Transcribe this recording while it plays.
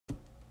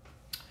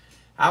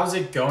How's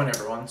it going,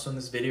 everyone? So in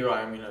this video,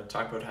 I'm going to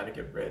talk about how to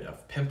get rid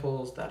of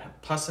pimples that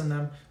have pus in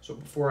them. So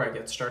before I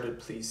get started,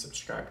 please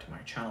subscribe to my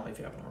channel if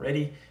you haven't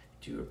already.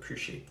 I do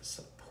appreciate the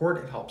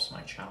support. It helps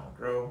my channel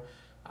grow.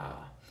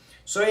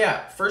 So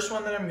yeah, first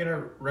one that I'm going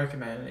to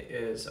recommend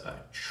is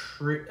a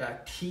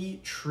tea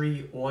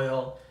tree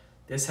oil.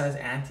 This has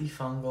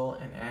antifungal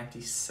and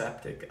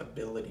antiseptic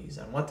abilities.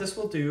 And what this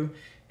will do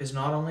is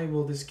not only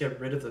will this get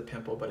rid of the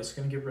pimple, but it's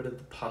going to get rid of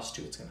the pus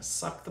too. It's going to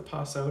suck the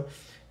pus out,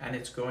 and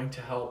it's going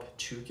to help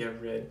to get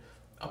rid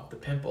of the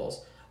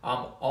pimples.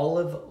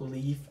 Olive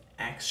leaf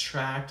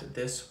extract,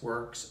 this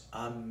works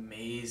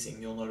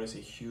amazing. You'll notice a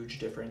huge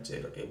difference.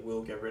 It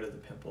will get rid of the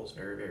pimples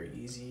very, very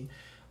easy.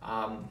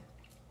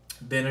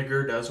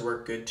 Vinegar does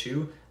work good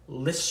too.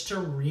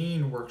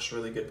 Listerine works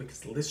really good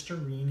because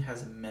Listerine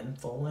has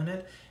menthol in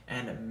it,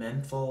 and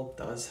menthol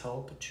does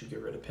help to get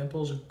rid of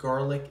pimples.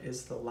 Garlic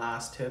is the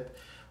last tip.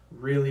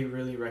 Really,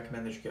 really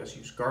recommend that you guys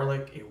use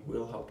garlic. It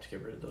will help to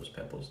get rid of those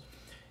pimples.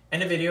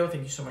 End of video.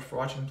 Thank you so much for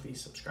watching.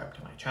 Please subscribe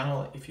to my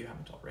channel if you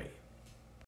haven't already.